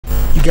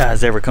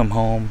guys ever come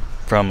home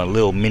from a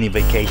little mini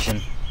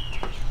vacation,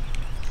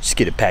 just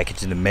get a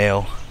package in the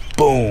mail,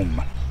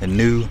 boom, the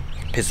new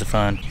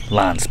Piscifun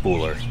line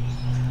spooler.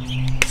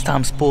 It's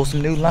time to spool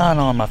some new line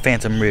on my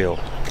phantom reel.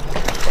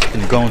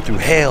 Been going through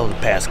hell the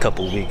past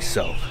couple weeks,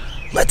 so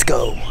let's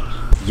go.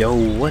 Yo,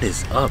 what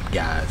is up,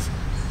 guys?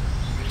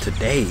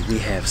 Today we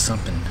have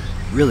something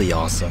really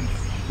awesome,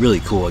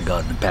 really cool I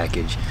got in the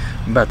package.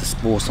 I'm about to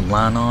spool some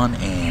line on,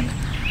 and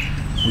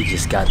we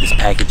just got this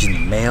package in the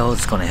mail.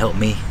 It's gonna help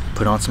me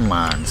put on some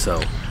line. So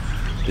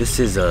this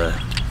is a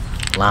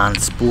line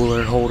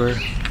spooler holder.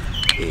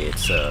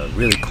 It's a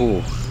really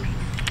cool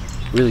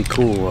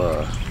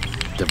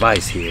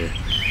device here.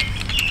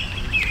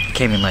 It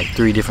came in like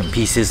 3 different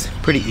pieces,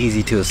 pretty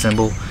easy to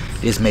assemble.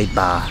 It is made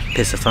by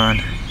Piscifun.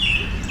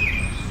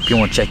 If you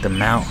want to check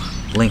them out,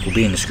 link will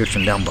be in the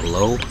description down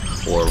below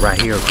or right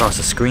here across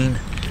the screen.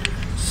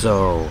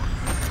 So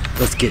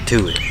let's get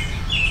to it.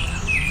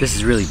 This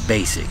is really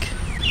basic.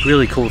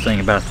 Really cool thing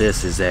about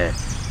this is that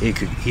it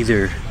could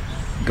either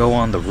go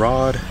on the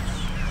rod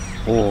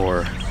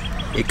or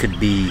it could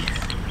be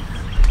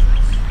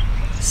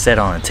set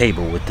on a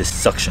table with this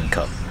suction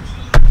cup.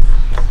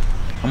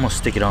 I'm gonna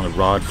stick it on the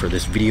rod for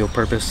this video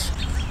purpose.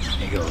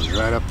 It goes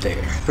right up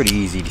there. Pretty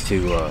easy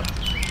to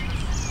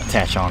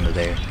attach onto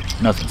there.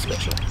 Nothing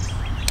special.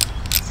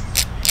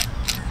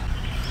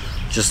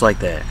 Just like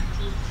that.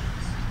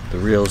 The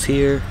reel's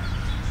here,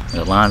 and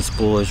the line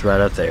spooler's right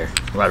up there,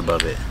 right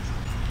above it.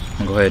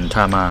 I'm gonna go ahead and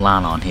tie my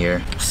line on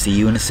here. See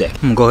you in a sec.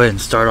 I'm gonna go ahead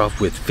and start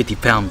off with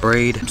 50-pound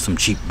braid, some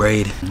cheap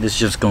braid. This is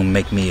just gonna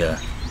make me a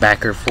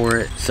backer for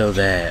it so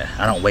that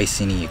I don't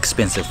waste any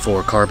expensive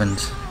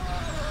fluorocarbons.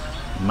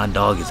 My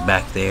dog is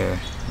back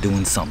there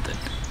doing something.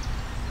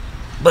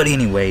 But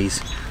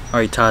anyways, I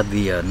already tied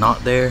the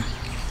knot there,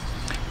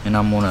 and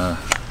I'm gonna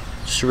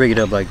just rig it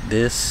up like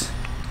this.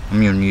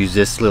 I'm gonna use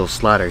this little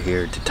slider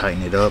here to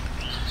tighten it up,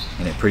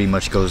 and it pretty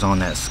much goes on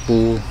that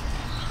spool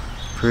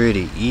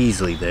pretty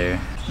easily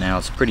there. Now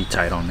it's pretty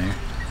tight on there.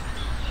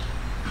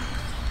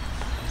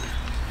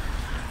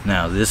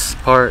 Now this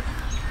part,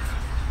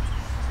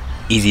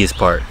 easiest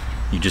part,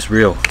 you just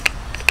reel,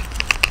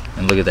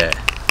 and look at that.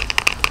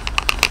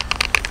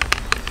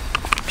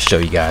 Show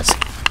you guys.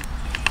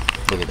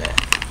 Look at that.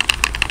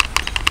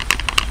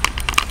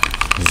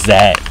 It's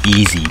that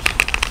easy.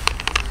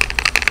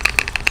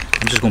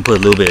 I'm just gonna put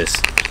a little bit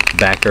of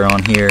backer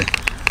on here,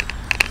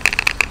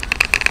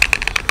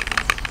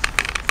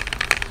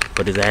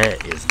 but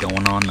that is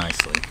going on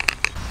nicely.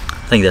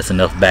 I think that's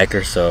enough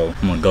backer, so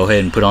I'm gonna go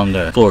ahead and put on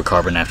the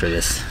fluorocarbon after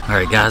this.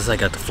 Alright guys, I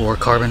got the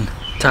fluorocarbon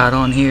tied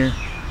on here,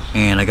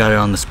 and I got it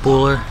on the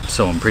spooler,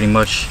 so I'm pretty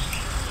much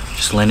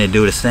just letting it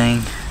do its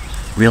thing,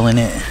 reeling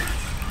it.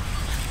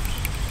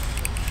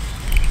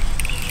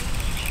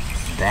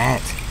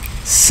 That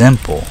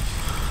simple.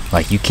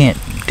 Like, you can't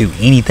do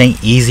anything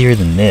easier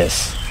than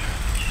this.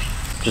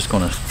 Just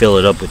gonna fill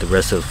it up with the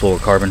rest of the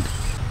fluorocarbon.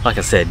 Like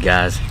I said,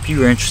 guys, if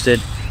you are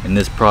interested in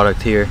this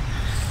product here,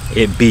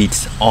 it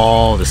beats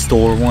all the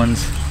store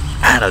ones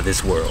out of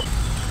this world.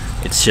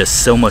 It's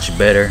just so much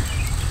better,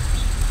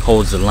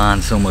 holds the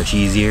line so much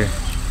easier,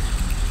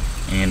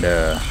 and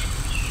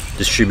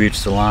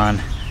distributes the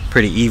line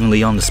pretty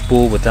evenly on the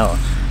spool without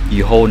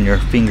you holding your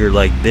finger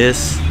like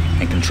this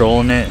and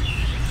controlling it.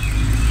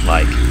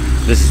 Like,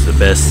 this is the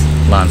best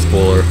line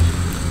spooler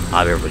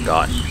I've ever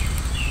gotten.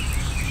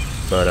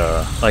 But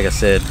like I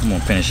said, I'm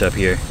gonna finish up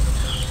here.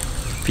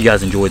 If you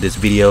guys enjoyed this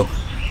video,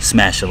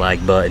 smash the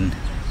like button.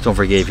 Don't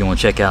forget, if you want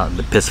to check out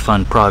the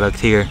Piscifun product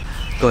here,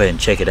 go ahead and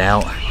check it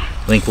out.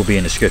 Link will be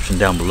in the description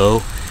down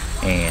below,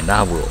 and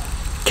I will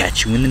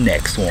catch you in the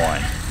next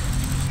one.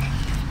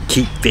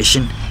 Keep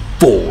fishing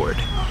forward.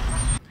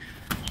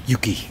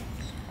 Yuki,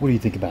 what do you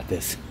think about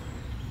this?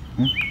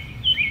 What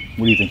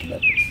do you think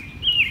about this?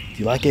 Do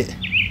you like it?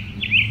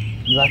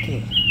 You like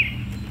it?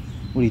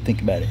 What do you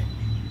think about it?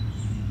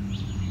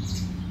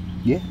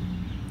 Yeah?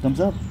 Thumbs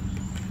up?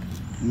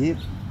 Yep,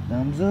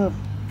 thumbs up.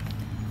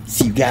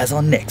 See you guys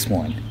on the next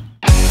one.